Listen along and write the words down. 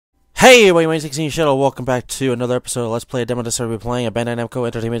Hey everybody, my name is EXCEEDINGSHADOW. Welcome back to another episode of Let's Play a Demo that started playing a Bandai Namco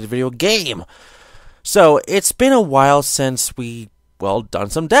Entertainment video game. So, it's been a while since we, done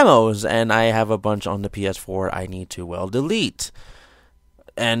some demos, and I have a bunch on the PS4 I need to, delete.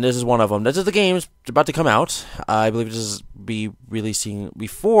 And this is one of them. This is the game about to come out. I believe this is be releasing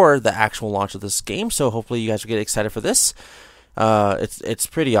before the actual launch of this game, so hopefully you guys will get excited for this. It's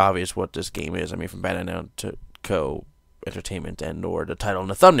pretty obvious what this game is. I mean, from Bandai Namco Entertainment and or the title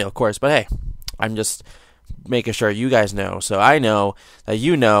and the thumbnail, of course, but hey, I'm just making sure you guys know, so I know that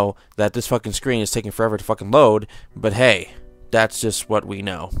you know that this fucking screen is taking forever to fucking load, but hey, that's just what we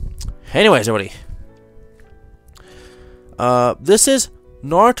know. Anyways, everybody, this is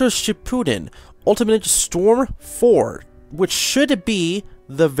Naruto Shippuden Ultimate Storm 4, which should be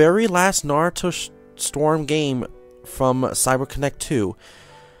the very last Naruto Storm game from CyberConnect 2.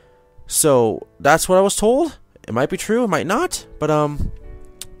 So that's what I was told. It might be true, it might not, but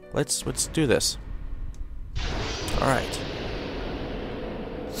let's do this. All right.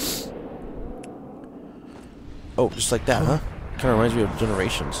 Oh, just like that, huh? Kind of reminds me of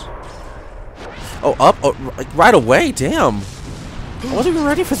Generations. Oh, up! Oh, like right away! Damn! I wasn't even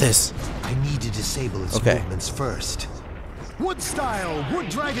ready for this. I need to disable its movements first. Wood style, wood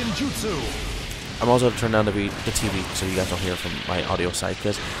dragon jutsu. I'm also going to turn down the TV so you guys don't hear from my audio side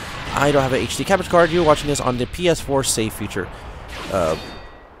because I don't have an HD capture card. You're watching this on the PS4 save feature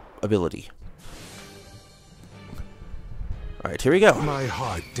ability. Alright, here we go. My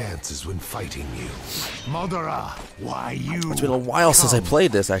heart dances when fighting you. Madara, why you? It's been a while since I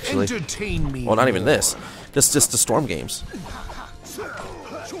played this, actually. Entertain me. Well, not even this. Just the Storm games.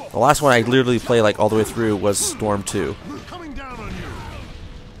 The last one I literally played like all the way through was Storm 2.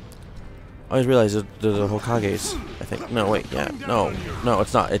 I always realized the Hokages, I think. No, wait, yeah. No,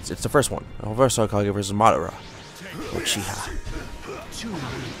 it's not. It's the first one. The first Hokage versus Madara. Or Chiha.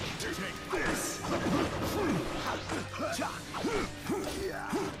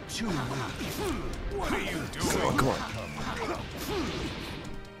 Come on.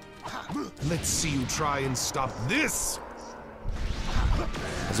 Let's see you try and stop this. I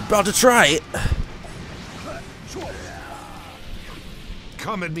was about to try it.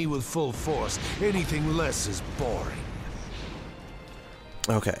 Come at me with full force. Anything less is boring.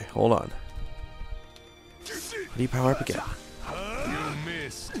 Okay, hold on. How do you power up again? You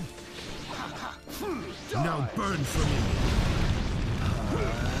missed. Now burn for me.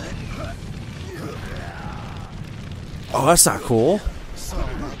 Oh, that's not cool.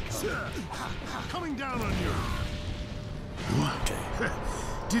 Coming down on you. Okay.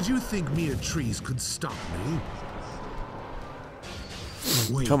 Did you think mere trees could stop me?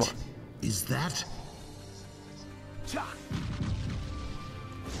 Wait, come on. Is that?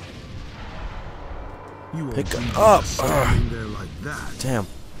 You pick up. There like that. Damn.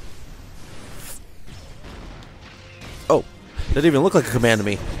 Oh, that didn't even look like a command to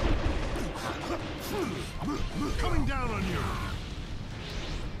me. Coming down on you.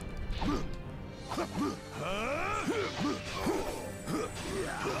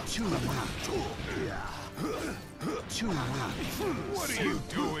 What are you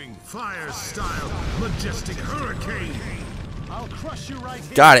doing? Fire style, majestic hurricane. I'll crush you right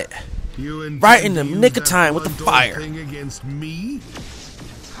here. Got it. You right in the nick of time with the fire. Against me?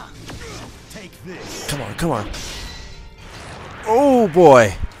 Take this. Come on, come on. Oh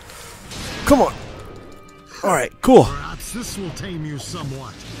boy. Come on. All right, cool. Perhaps this will tame you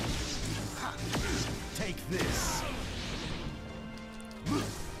somewhat. Take this.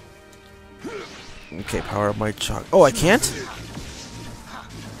 Okay, power up my chalk. Oh, I can't?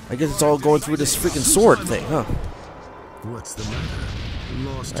 I guess it's all going through this freaking sword thing, huh? What's the matter?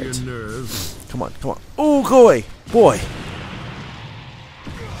 Lost your nerve? Come on, come on. Oh, boy. Boy.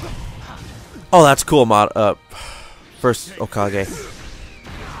 Oh, that's cool, first Hokage.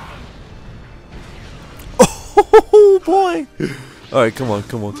 Oh, boy. All right, come on,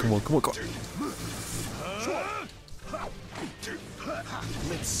 come on, come on, come on, come on.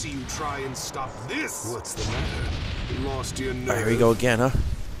 Let's see you try and stop this. What's the matter? Lost your nerve? All right, here we go again, huh?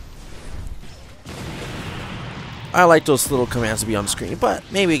 I like those little commands to be on the screen, but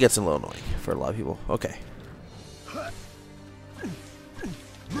maybe it gets a little annoying for a lot of people. Okay.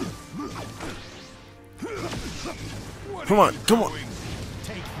 Come on, come on.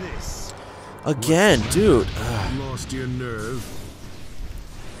 Take this. Again, dude. Lost your nerve.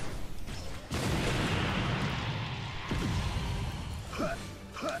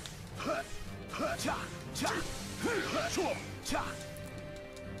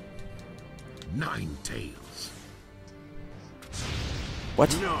 Nine tails.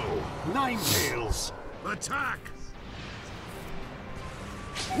 What? No, Nine tails. Attack!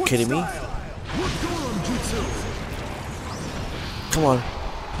 Kidding me? Come on.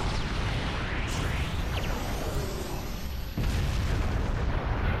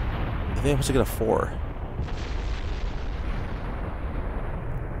 I think I'm supposed to get a 4.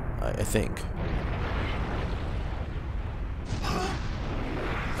 I think.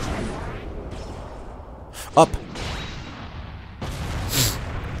 Up.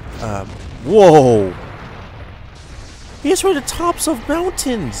 Whoa. He is right at the tops of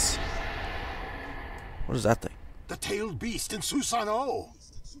mountains. What is that thing? The tailed beast in Susanoo.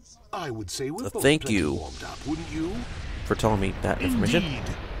 I would say we're both thank plenty you. warmed up, wouldn't you? For telling me that information.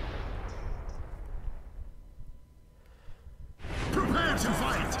 Indeed. Prepare to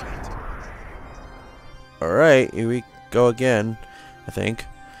fight. Alright, here we go again, I think.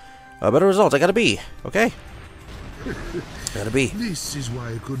 Better results, I got a B. Okay. Got a B. This is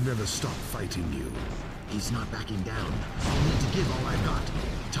why I could never stop fighting you. He's not backing down. I'll need to give all I've got.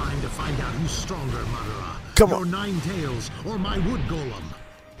 Time to find out who's stronger, Madara. Come Your on. 9 tails or my wood golem.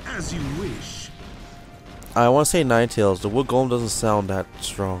 As you wish. I want to say 9 tails. The wood golem doesn't sound that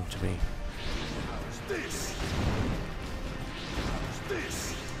strong to me.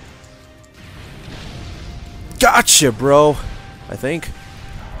 Gotcha, bro. I think.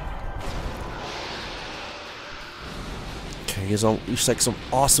 Okay, he's like some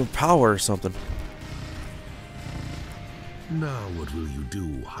awesome power or something. Now what will you do,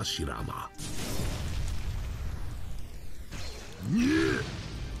 Hashirama?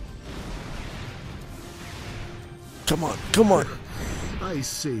 Come on, come on. I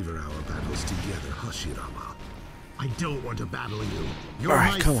savor our battles together, Hashirama. I don't want to battle you. You're All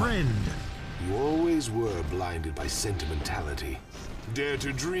right, my come on. friend. You always were blinded by sentimentality. Dare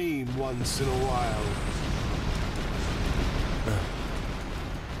to dream once in a while.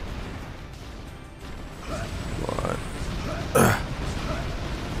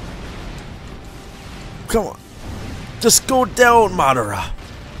 Come on. Just go down, Madara.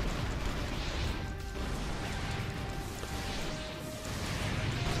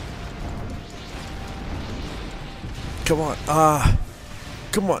 Come on.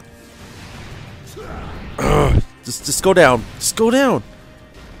 Come on. Just go down. Just go down.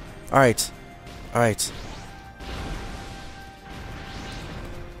 Alright. Alright.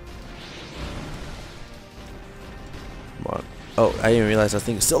 Come on. Oh, I didn't realize that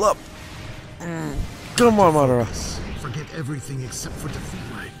thing is still up. Come on, Madara. Forget everything except for defeat.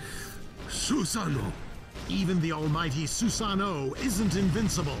 Susanoo. Even the almighty Susanoo isn't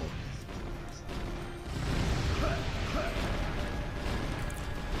invincible.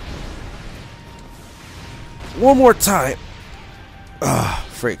 One more time. Ah,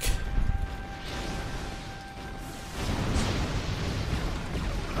 freak.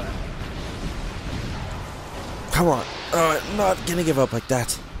 Come on. I'm not gonna give up like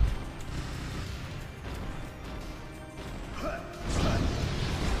that.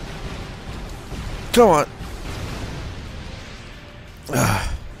 Come on.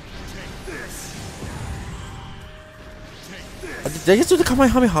 Did I get through the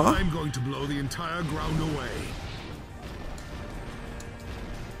Kamehameha? I'm going to blow the entire ground away.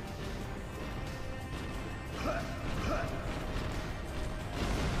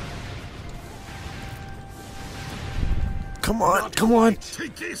 Come on, come on.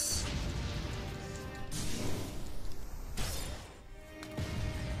 Take this.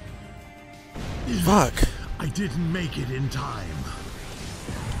 Fuck. I didn't make it in time.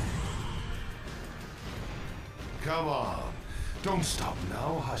 Come on. Don't stop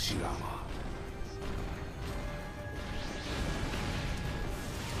now, Hashirama.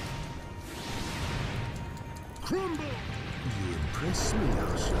 Crumble! You impress me,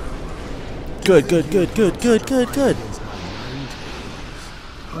 Hashirama. Good, good, good, good, good, good, good.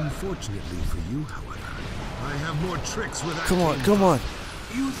 Unfortunately for you, however, I have more tricks with that. Come on, come on.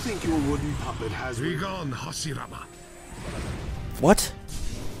 You think your wooden puppet has me gone, Hashirama? What?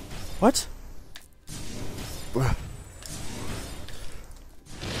 What?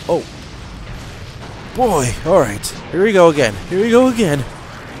 Oh. Boy, alright. Here we go again. Here we go again.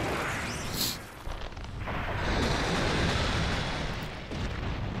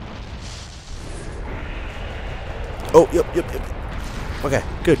 Oh, yep. Okay,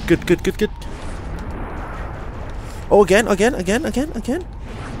 good. Oh, again.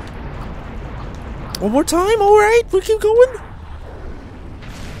 One more time, alright, we keep going.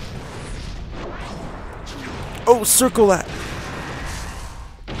 Oh, circle that.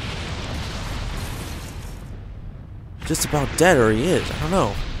 Just about dead, or he is, I don't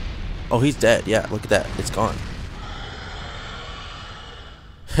know. Oh, he's dead, yeah, look at that, it's gone.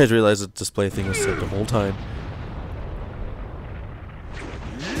 I didn't realize the display thing was set the whole time.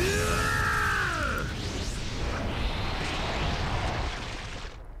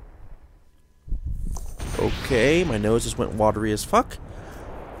 Okay, my nose just went watery as fuck.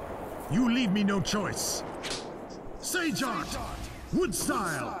 You leave me no choice. Sage Art, Wood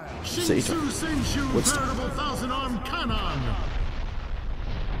Style, Sage Shinsu Art. Senshu, Wood Style. Veritable Thousand-Armed Cannon.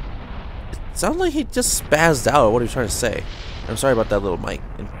 Sounds like he just spazzed out. What are you trying to say? I'm sorry about that little mic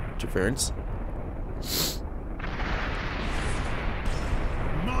interference.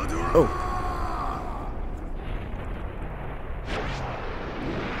 Oh.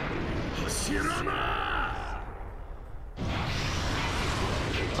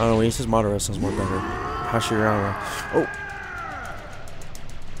 I don't know, when he says Madara, sounds more better. Hashirama. Oh!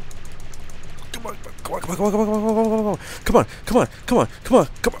 Come on, come on, come on, come on, come on, come on, come on, come on, come on, come on,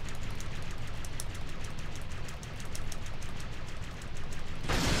 come on.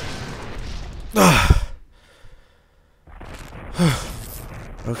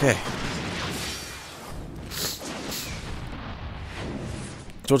 Okay.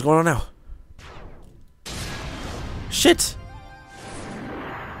 So what's going on now? Shit!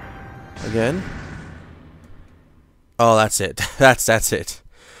 Again? Oh, that's it. That's it.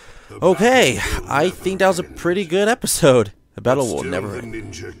 Okay, I think that was a pretty good episode. The battle will never end. The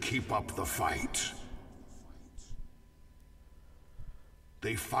ninja keep up the fight.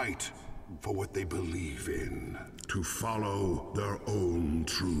 They fight for what they believe in. To follow their own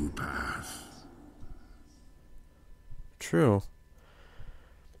true path. True.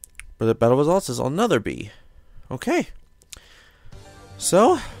 But the battle results is another B. Okay.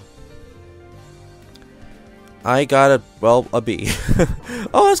 So, I got a B.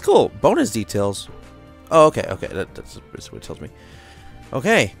 Oh, that's cool. Bonus details. Oh, okay, that's what it tells me.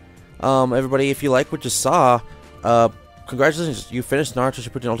 Okay. Everybody, if you like what you saw, congratulations, you finished Naruto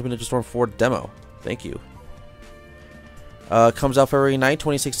Shippuden Ultimate Ninja Storm 4 demo. Thank you. Comes out February 9,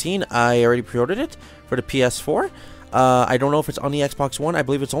 2016. I already pre-ordered it for the PS4. I don't know if it's on the Xbox One. I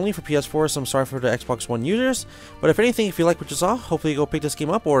believe it's only for PS4, so I'm sorry for the Xbox One users. But if anything, if you like what you saw, hopefully go pick this game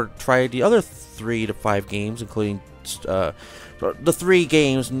up or try the other 3 to 5 games, including the 3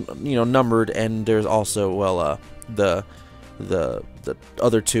 games, you know, numbered, and there's also, well, the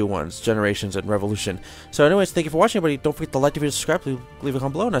other 2 ones, Generations and Revolution. So anyways, thank you for watching, everybody. Don't forget to like the video, subscribe, leave a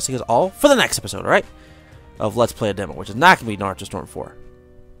comment below, and I'll see you guys all for the next episode, alright? Of Let's Play a Demo, which is not going to be Naruto Storm 4.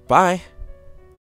 Bye!